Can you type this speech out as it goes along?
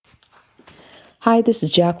Hi, this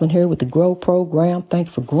is Jacqueline here with the Grow Program. Thank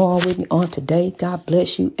you for growing with me on today. God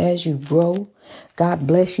bless you as you grow. God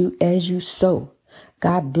bless you as you sow.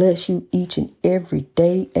 God bless you each and every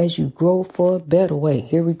day as you grow for a better way.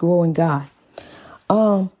 Here we grow in God.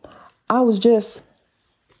 I was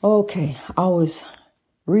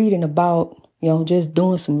reading about, just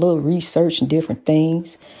doing some little research and different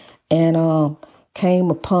things, and came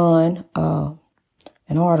upon an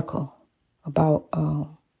article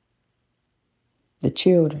about the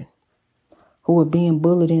children who were being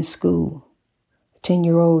bullied in school. A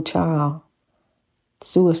 10-year-old child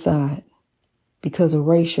suicide because of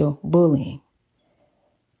racial bullying.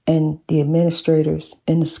 And the administrators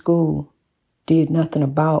in the school did nothing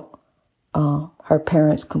about her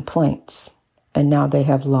parents' complaints. And now they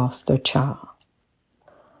have lost their child.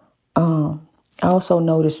 I also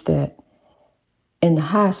noticed that in the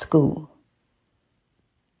high school,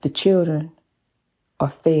 the children are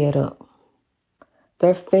fed up.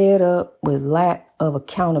 They're fed up with lack of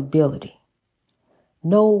accountability.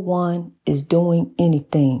 No one is doing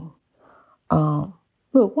anything.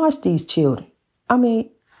 Look, watch these children. We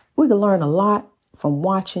can learn a lot from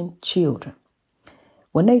watching children.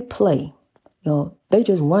 When they play, they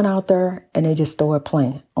just run out there and they just start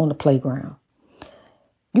playing on the playground.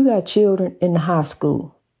 You got children in the high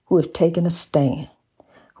school who have taken a stand,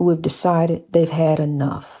 who have decided they've had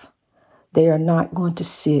enough. They are not going to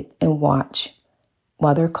sit and watch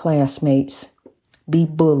while their classmates be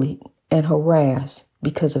bullied and harassed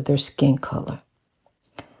because of their skin color.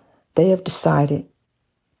 They decided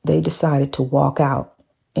to walk out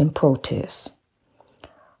and protest.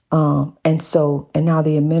 And now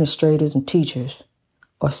the administrators and teachers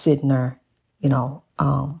are sitting there,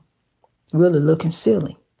 really looking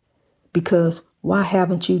silly. Because why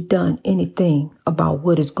haven't you done anything about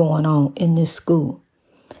what is going on in this school?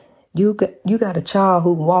 You got a child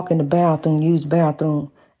who can walk in the bathroom, use the bathroom,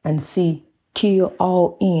 and see kill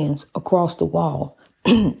all ends across the wall.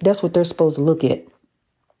 That's what they're supposed to look at.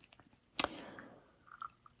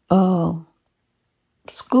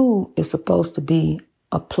 School is supposed to be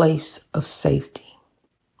a place of safety.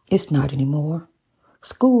 It's not anymore.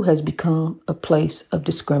 School has become a place of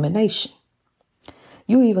discrimination.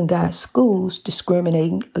 You even got schools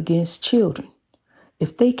discriminating against children.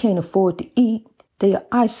 If they can't afford to eat, they are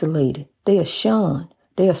isolated. They are shunned.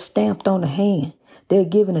 They are stamped on the hand. They're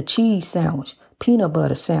given a cheese sandwich, peanut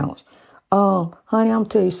butter sandwich. Honey, I'm going to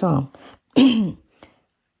tell you something.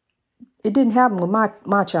 It didn't happen with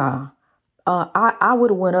my child. I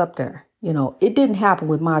would have went up there. It didn't happen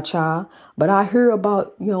with my child, but I hear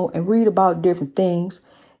about, and read about different things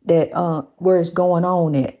that where it's going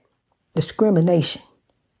on at. Discrimination.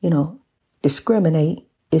 Discriminate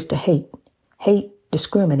is to hate. Hate,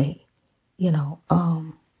 discriminate.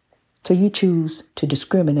 So you choose to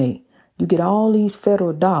discriminate. You get all these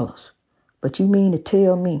federal dollars, but you mean to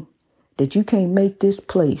tell me that you can't make this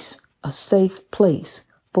place a safe place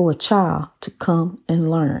for a child to come and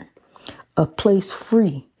learn, a place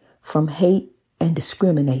free from hate and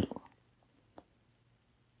discriminate.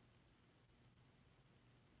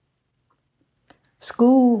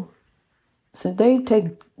 School, since they've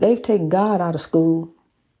taken God out of school,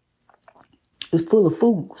 is full of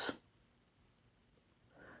fools.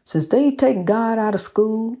 Since they've taken God out of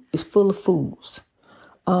school, it's full of fools.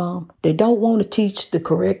 They don't want to teach the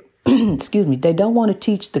correct, they don't want to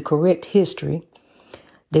teach the correct history.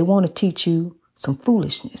 They want to teach you some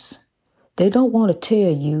foolishness. They don't want to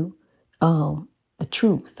tell you the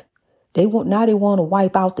truth. They want to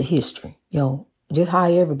wipe out the history, just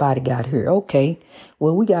how everybody got here. Okay,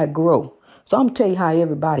 well, we got to grow. So I'm going to tell you how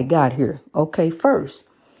everybody got here. Okay, first,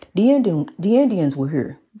 the Indians were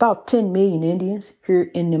here. About 10 million Indians here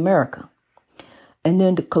in America. And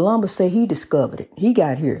then Columbus said he discovered it. He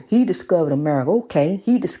got here. He discovered America. Okay,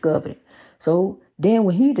 he discovered it. So then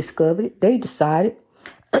when he discovered it, they decided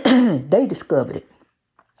they discovered it.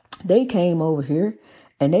 They came over here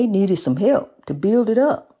and they needed some help to build it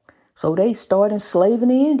up. So they started enslaving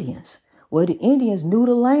the Indians. Well, the Indians knew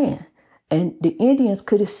the land and the Indians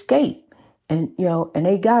could escape. And, and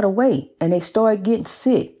they got away and they started getting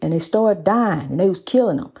sick and they started dying and they was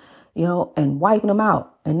killing them, and wiping them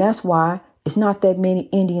out. And that's why it's not that many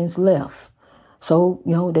Indians left. So,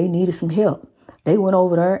 they needed some help. They went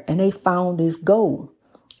over there and they found this gold.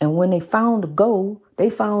 And when they found the gold, they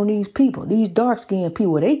found these people, these dark-skinned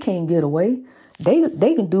people. They can't get away. They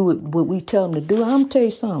can do what we tell them to do. I'm going to tell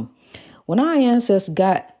you something. When our ancestors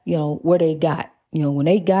got, where they got, when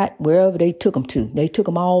they got wherever they took them to, they took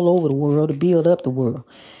them all over the world to build up the world.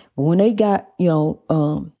 But when they got,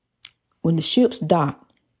 when the ships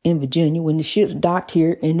docked in Virginia, when the ships docked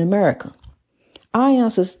here in America, Our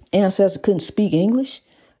ancestors couldn't speak English.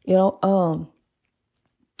 They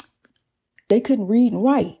couldn't read and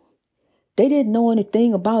write. They didn't know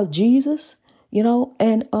anything about Jesus,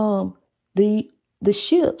 and the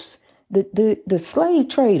ships, the slave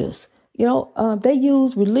traders, they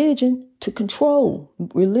used religion to control.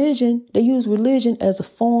 They use religion as a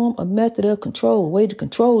form, a method of control, a way to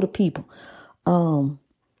control the people. And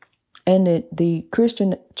the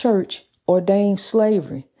Christian church ordained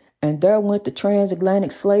slavery. And there went the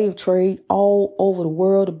transatlantic slave trade all over the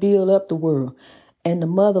world to build up the world. And the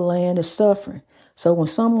motherland is suffering. So when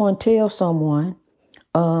someone tells someone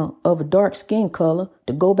of a dark skin color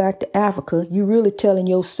to go back to Africa, you're really telling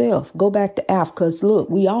yourself, go back to Africa. 'Cause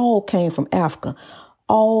look, we all came from Africa.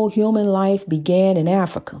 All human life began in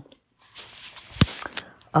Africa.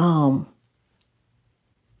 And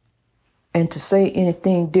to say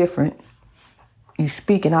anything different, you're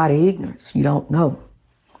speaking out of ignorance. You don't know.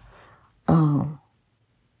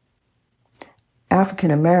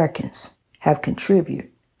 African Americans have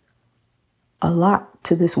contributed a lot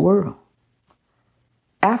to this world.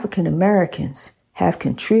 African Americans have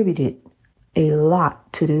contributed a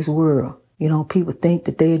lot to this world. People think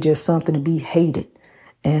that they are just something to be hated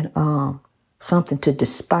and something to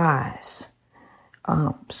despise,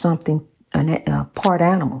 something, a part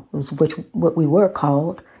animal, which what we were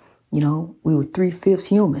called. We were 3/5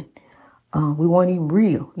 human. We weren't even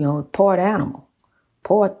real, part animal,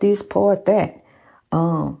 part this, part that.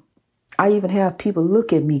 I even have people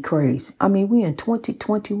look at me crazy. I mean, we in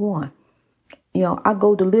 2021. I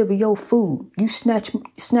go deliver your food. You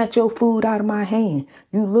snatch your food out of my hand.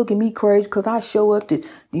 You look at me crazy because I show up to,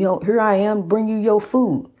 here I am, bring you your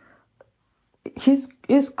food.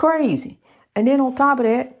 It's crazy. And then on top of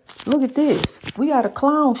that, look at this. We got a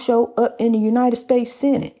clown show up in the United States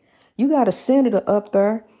Senate. You got a senator up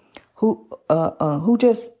there who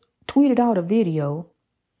just tweeted out a video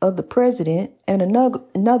of the president and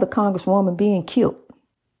another congresswoman being killed.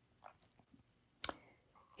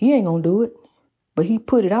 He ain't gonna do it, but he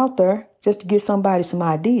put it out there just to give somebody some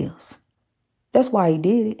ideas. That's why he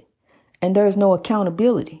did it. And there is no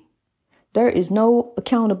accountability. There is no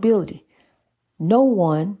accountability. No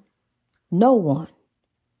one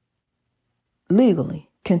legally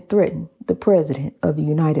can threaten the president of the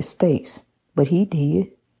United States, but he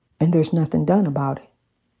did, and there's nothing done about it.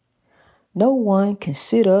 No one can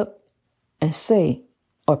sit up and say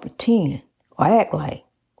or pretend or act like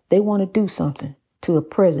they want to do something to a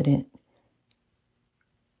president,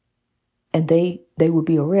 and they will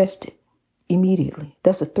be arrested immediately.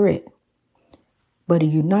 That's a threat. But a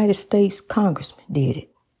United States congressman did it.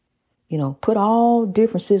 Put all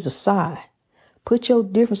differences aside. Put your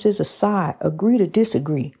differences aside. Agree to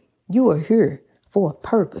disagree. You are here for a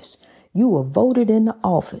purpose. You were voted into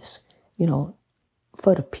office,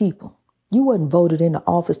 for the people. You wasn't voted into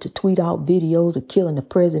office to tweet out videos of killing the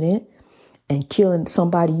president and killing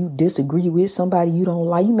somebody you disagree with, somebody you don't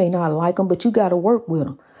like. You may not like them, but you got to work with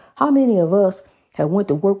them. How many of us have went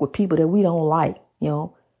to work with people that we don't like?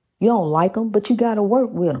 You don't like them, but you got to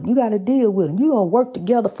work with them. You got to deal with them. You're going to work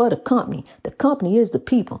together for the company. The company is the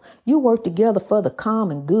people. You work together for the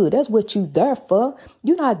common good. That's what you there for.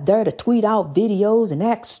 You're not there to tweet out videos and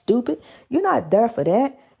act stupid. You're not there for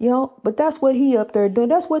that, but that's what he up there doing.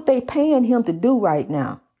 That's what they paying him to do right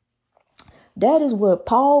now. That is what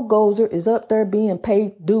Paul Gozer is up there being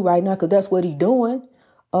paid to do right now, because that's what he doing.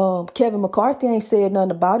 Kevin McCarthy ain't said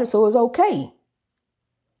nothing about it, so it's okay.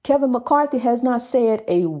 Kevin McCarthy has not said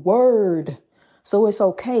a word, so it's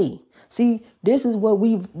okay. See, this is what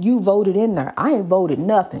you voted in there. I ain't voted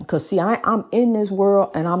nothing, because see, I'm in this world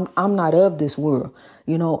and I'm not of this world.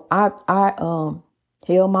 I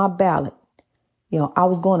held my ballot. I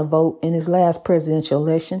was going to vote in this last presidential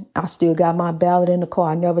election. I still got my ballot in the car.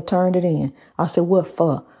 I never turned it in. I said, what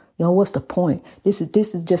for? What's the point? This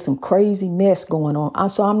is just some crazy mess going on.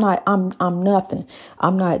 I'm nothing.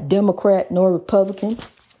 I'm not Democrat nor Republican.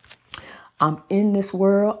 I'm in this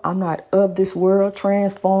world. I'm not of this world,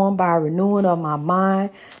 transformed by a renewing of my mind.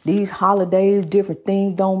 These holidays, different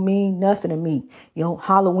things don't mean nothing to me.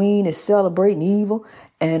 Halloween is celebrating evil,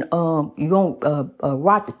 and you're going to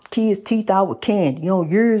rot the kids' teeth out with candy.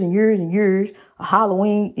 Years and years and years of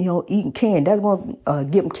Halloween, eating candy. That's going to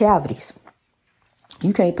give them cavities.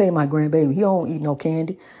 You can't pay my grandbaby. He don't eat no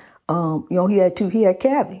candy. He had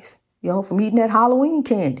cavities. From eating that Halloween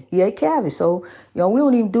candy. He ate cavities. So, we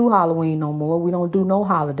don't even do Halloween no more. We don't do no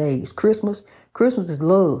holidays. Christmas is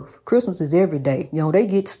love. Christmas is every day. They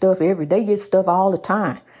get stuff every day. They get stuff all the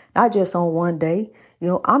time. Not just on one day.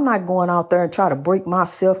 I'm not going out there and try to break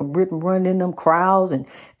myself and rip and run in them crowds and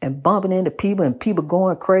bumping into people and people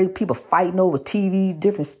going crazy, people fighting over TV,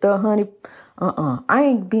 different stuff, honey. I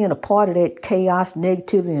ain't being a part of that chaos,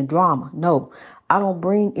 negativity, and drama. No, I don't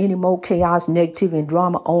bring any more chaos, negativity, and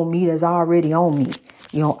drama on me that's already on me.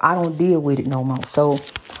 I don't deal with it no more. So,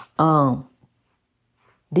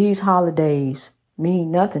 these holidays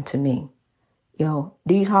mean nothing to me.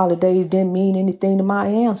 These holidays didn't mean anything to my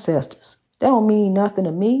ancestors. They don't mean nothing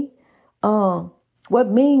to me. What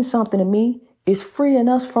means something to me is freeing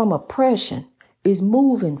us from oppression, is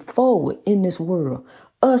moving forward in this world.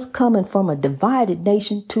 Us coming from a divided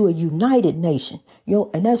nation to a united nation.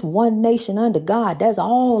 And that's one nation under God. That's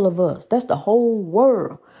all of us. That's the whole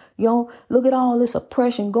world. Look at all this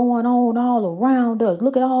oppression going on all around us.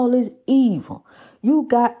 Look at all this evil. You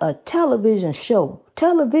got a television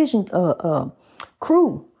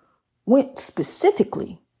crew went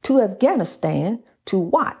specifically to Afghanistan to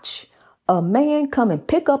watch a man come and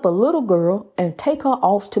pick up a little girl and take her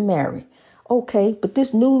off to marry. Okay, but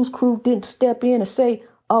this news crew didn't step in and say,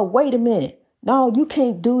 oh, wait a minute. No, you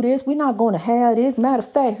can't do this. We're not going to have this. Matter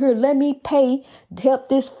of fact, here, let me pay to help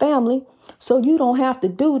this family so you don't have to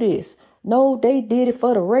do this. No, they did it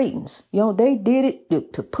for the ratings. They did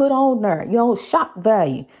it to put on there, shock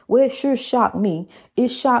value. Well, it sure shocked me. It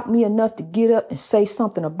shocked me enough to get up and say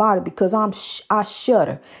something about it because I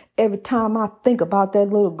shudder every time I think about that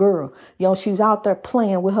little girl. She was out there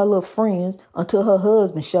playing with her little friends until her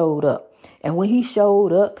husband showed up. And when he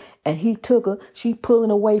showed up and he took her, she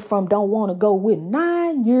pulling away from don't want to go with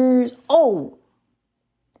 9 years old.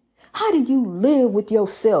 How do you live with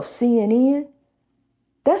yourself, CNN?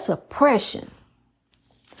 That's oppression.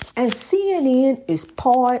 And CNN is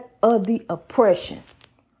part of the oppression.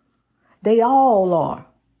 They all are.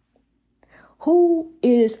 Who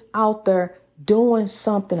is out there doing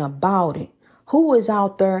something about it? Who is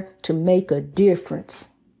out there to make a difference?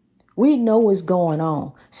 We know what's going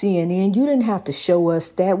on. CNN, you didn't have to show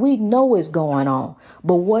us that. We know what's going on.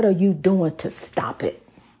 But what are you doing to stop it?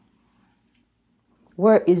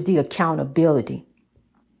 Where is the accountability?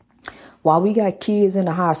 While we got kids in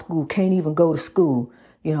the high school, can't even go to school.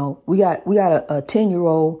 We got a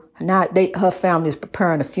 10-year-old. Now her family is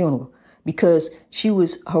preparing a funeral because she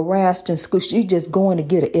was harassed in school. She's just going to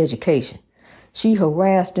get an education. She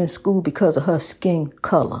harassed in school because of her skin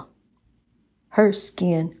color. Her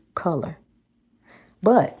skin color.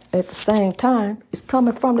 But at the same time, it's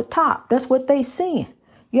coming from the top. That's what they seeing.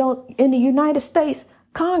 In the United States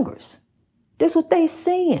Congress, that's what they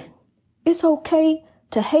seeing. It's okay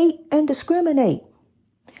to hate and discriminate.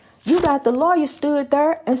 You got the lawyer stood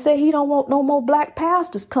there and said he don't want no more black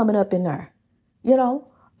pastors coming up in there. He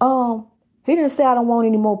didn't say I don't want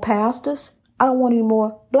any more pastors. I don't want any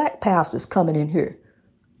more black pastors coming in here.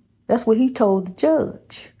 That's what he told the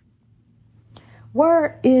judge.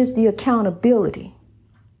 Where is the accountability?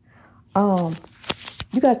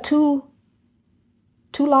 You got two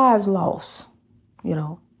lives lost,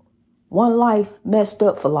 one life messed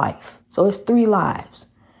up for life. So it's 3 lives.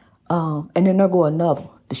 And then there go another,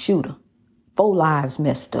 the shooter. 4 lives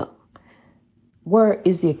messed up. Where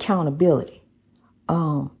is the accountability?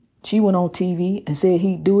 She went on TV and said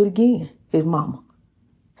he'd do it again, his mama.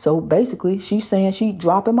 So basically, she's saying she'd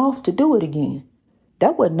drop him off to do it again.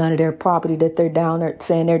 That wasn't none of their property that they're down there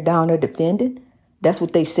saying they're down there defending. That's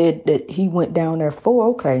what they said that he went down there for.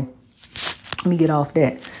 Okay, let me get off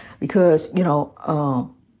that. Because,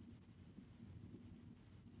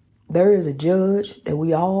 there is a judge that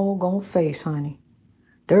we all gonna face, honey.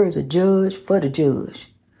 There is a judge for the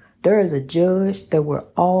judge. There is a judge that we're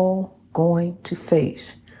all going to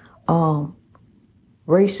face.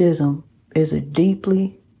 Racism is a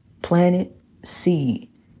deeply planted seed.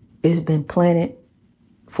 It's been planted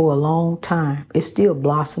for a long time. It's still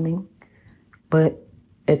blossoming, but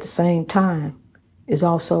at the same time, it's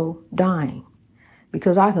also dying.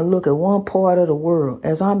 Because I can look at one part of the world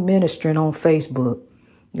as I'm ministering on Facebook.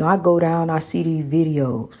 I go down, I see these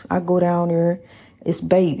videos. I go down there, it's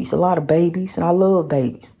babies, a lot of babies, and I love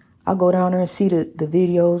babies. I go down there and see the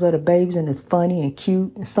videos of the babies, and it's funny and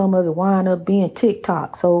cute, and some of it wind up being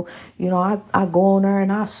TikTok. So, I go on there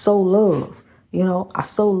and I sow love. I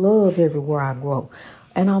sow love everywhere I grow.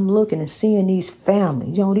 And I'm looking and seeing these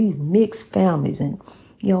families, these mixed families and,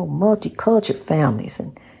 multicultural families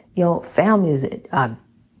and, families that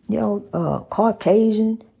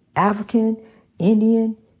Caucasian, African,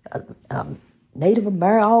 Indian, Native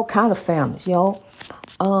American, all kind of families,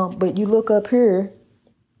 But you look up here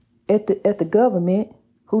at the government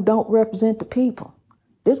who don't represent the people.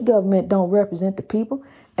 This government don't represent the people,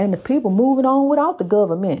 and the people moving on without the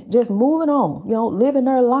government, just moving on, living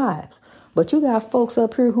their lives. But you got folks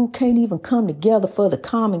up here who can't even come together for the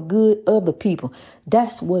common good of the people.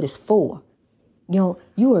 That's what it's for.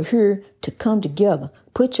 You are here to come together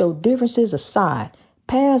Put your differences aside.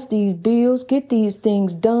 Pass these bills, get these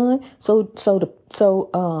things done so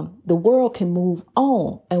the world can move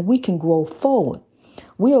on and we can grow forward.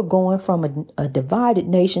 We are going from a divided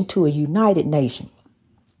nation to a united nation.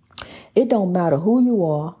 It don't matter who you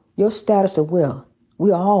are, your status of wealth.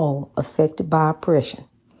 We are all affected by oppression.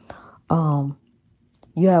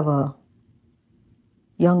 You have a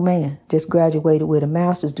young man just graduated with a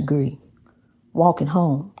master's degree, walking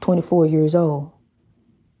home, 24 years old.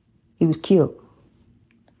 He was killed.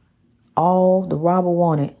 All the robber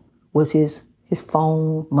wanted was his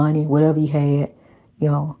phone, money, whatever he had.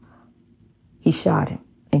 He shot him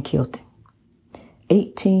and killed him.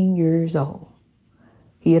 18 years old.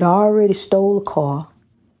 He had already stole a car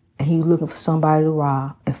and he was looking for somebody to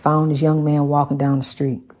rob and found this young man walking down the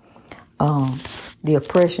street. The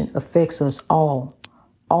oppression affects us all.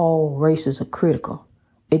 All races are critical.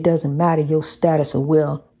 It doesn't matter your status of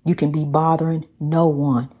wealth. You can be bothering no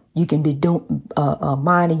one. You can be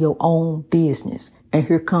minding your own business. And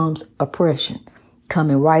here comes oppression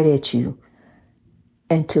coming right at you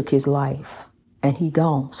and took his life. And he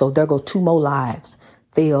gone. So there go 2 more lives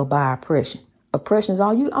failed by oppression. Oppression is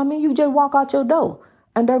all you just walk out your door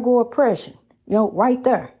and there go oppression, right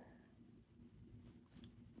there.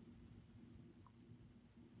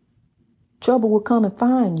 Trouble will come and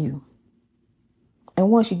find you. And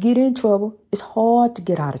once you get in trouble, it's hard to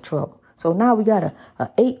get out of trouble. So now we got a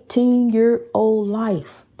 18-year-old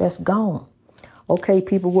life that's gone. Okay,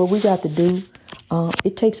 people, what we got to do,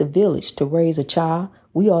 it takes a village to raise a child.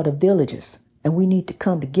 We are the villagers and we need to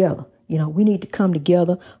come together. We need to come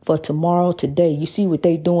together for tomorrow, today. You see what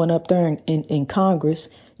they doing up there in Congress.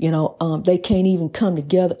 They can't even come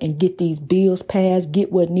together and get these bills passed,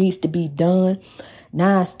 get what needs to be done.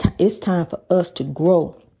 Now it's time for us to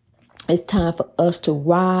grow. It's time for us to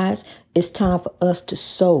rise. It's time for us to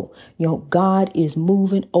sow. God is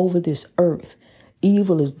moving over this earth.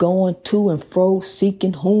 Evil is going to and fro,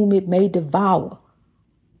 seeking whom it may devour.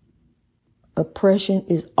 Oppression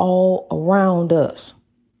is all around us.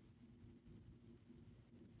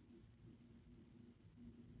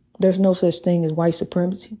 There's no such thing as white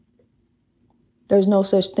supremacy. There's no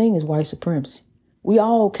such thing as white supremacy. We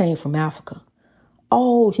all came from Africa.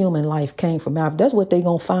 All human life came from Africa. That's what they're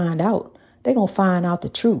going to find out. They're going to find out the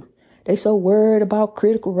truth. They so worried about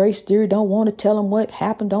critical race theory, don't want to tell them what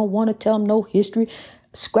happened, don't want to tell them no history.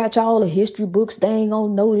 Scratch all the history books. They ain't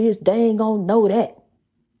going to know this. They ain't going to know that.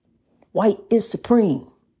 White is supreme.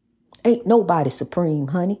 Ain't nobody supreme,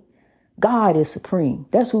 honey. God is supreme.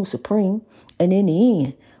 That's who's supreme. And in the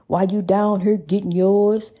end, while you down here getting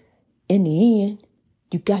yours, in the end,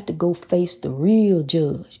 you got to go face the real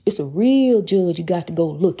judge. It's a real judge you got to go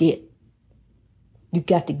look at. You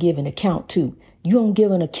got to give an account to. You don't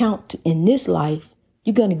give an account in this life.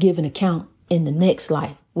 You're going to give an account in the next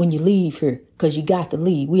life when you leave here, because you got to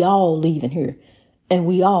leave. We all leaving here and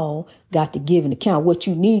we all got to give an account. What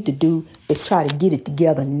you need to do is try to get it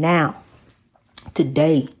together now,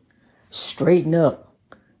 today. Straighten up.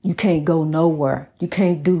 You can't go nowhere. You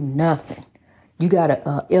can't do nothing. You got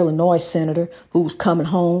a Illinois senator who's coming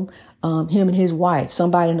home, him and his wife,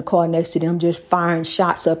 somebody in the car next to them just firing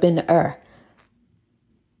shots up in the air.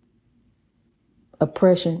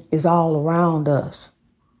 Oppression is all around us.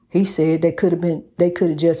 He said they could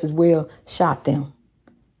have just as well shot them.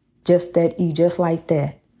 Just like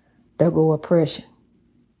that. There go oppression.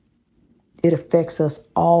 It affects us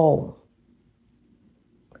all.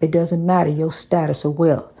 It doesn't matter your status or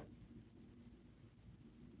wealth.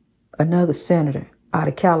 Another senator out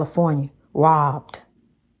of California robbed.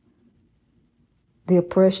 The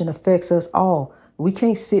oppression affects us all. We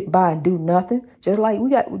can't sit by and do nothing. Just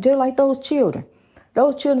like those children.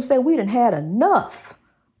 Those children say we done had enough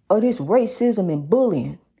of this racism and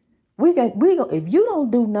bullying. If you don't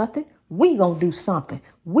do nothing, we gonna do something.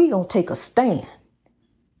 We gonna take a stand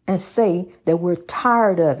and say that we're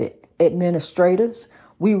tired of it. Administrators,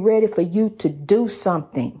 we ready for you to do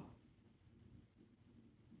something.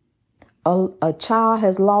 A child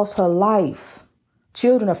has lost her life.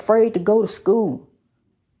 Children afraid to go to school.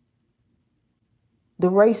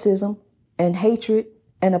 The racism and hatred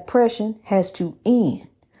and oppression has to end.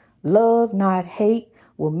 Love, not hate,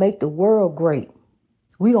 will make the world great.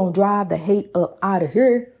 We gonna drive the hate up out of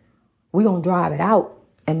here. We gonna drive it out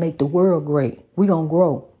and make the world great. We gonna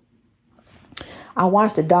grow. I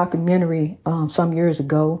watched a documentary some years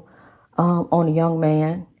ago on a young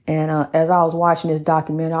man. And as I was watching this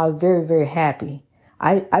documentary, I was very, very happy.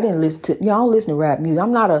 I didn't listen to, I don't listen to rap music.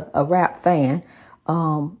 I'm not a rap fan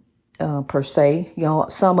per se.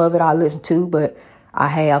 Some of it I listen to, but I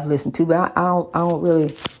have listened to, but I don't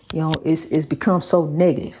really, it's become so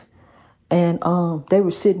negative. And they were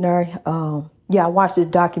sitting there. I watched this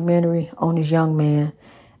documentary on this young man,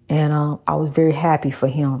 and I was very happy for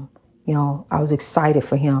him. I was excited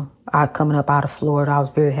for him. Coming up out of Florida, I was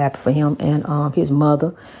very happy for him and his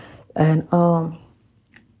mother. And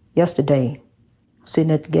yesterday,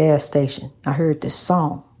 sitting at the gas station, I heard this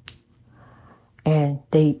song. And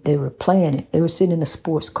they were playing it. They were sitting in a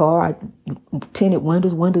sports car. Tinted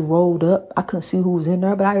windows rolled up. I couldn't see who was in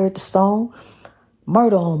there, but I heard the song,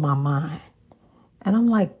 Murder on My Mind. And I'm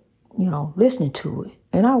like, listening to it.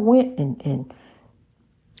 And I went and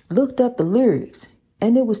looked up the lyrics.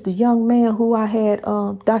 And it was the young man who I had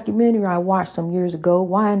documentary I watched some years ago,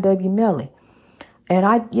 YNW Melly. And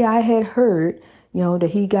I had heard, that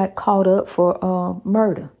he got caught up for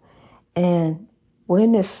murder. And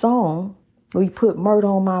in this song, we put murder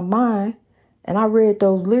on my mind, and I read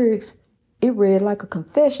those lyrics, it read like a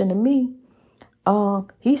confession to me.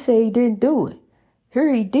 He said he didn't do it.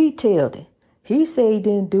 Here he detailed it. He said he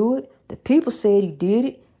didn't do it. The people said he did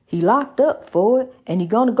it. He locked up for it, and he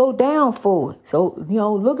gonna go down for it. So,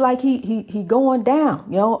 look like he going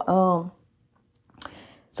down,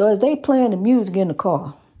 So as they playing the music in the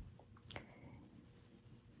car,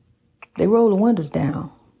 they roll the windows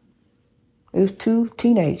down. It was two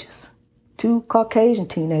teenagers. Two Caucasian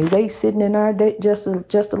teenagers, they sitting in there, they just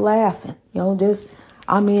laughing,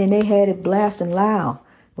 they had it blasting loud.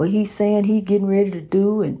 What he's saying he getting ready to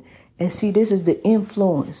do, and see, this is the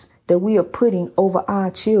influence that we are putting over our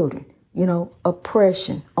children.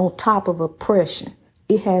 Oppression on top of oppression.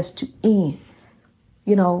 It has to end.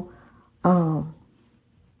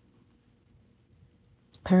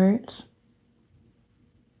 Parents,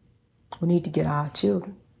 we need to get our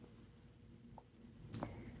children.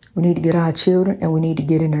 We need to get our children, and we need to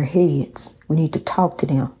get in their heads. We need to talk to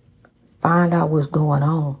them, find out what's going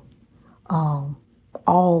on.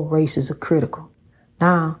 All races are critical.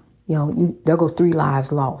 Now, there go 3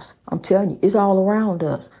 lives lost. I'm telling you, it's all around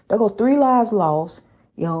us. There go 3 lives lost.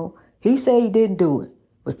 He said he didn't do it,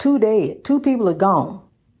 but 2 dead. 2 people are gone.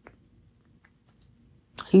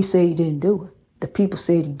 He said he didn't do it. The people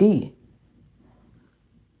said he did.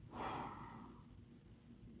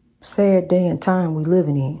 Sad day and time we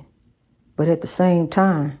living in. But at the same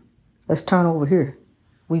time, let's turn over here.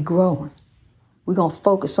 We growing. We're going to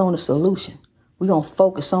focus on the solution. We're going to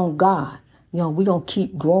focus on God. We're going to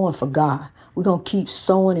keep growing for God. We're going to keep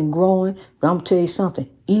sowing and growing. I'm going to tell you something.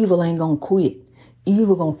 Evil ain't going to quit.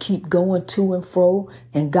 Evil going to keep going to and fro.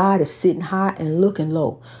 And God is sitting high and looking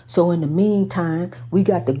low. So in the meantime, we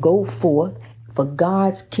got to go forth for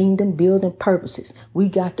God's kingdom building purposes. We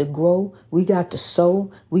got to grow. We got to sow.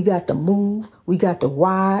 We got to move. We got to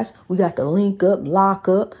rise. We got to link up, lock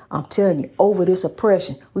up. I'm telling you, over this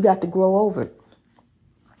oppression. We got to grow over it.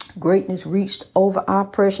 Greatness reached over our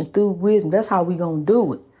oppression through wisdom. That's how we going to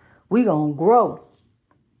do it. We going to grow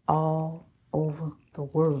all over the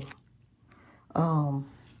world.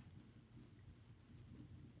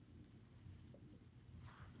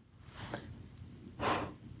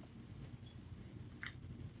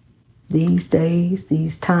 These days,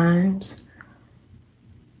 these times,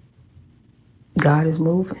 God is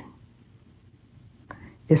moving.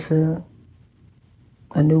 It's a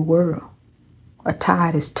new world. A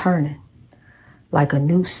tide is turning like a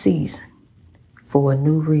new season for a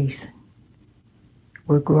new reason.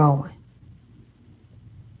 We're growing.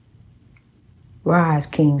 Rise,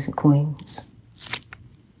 kings and queens.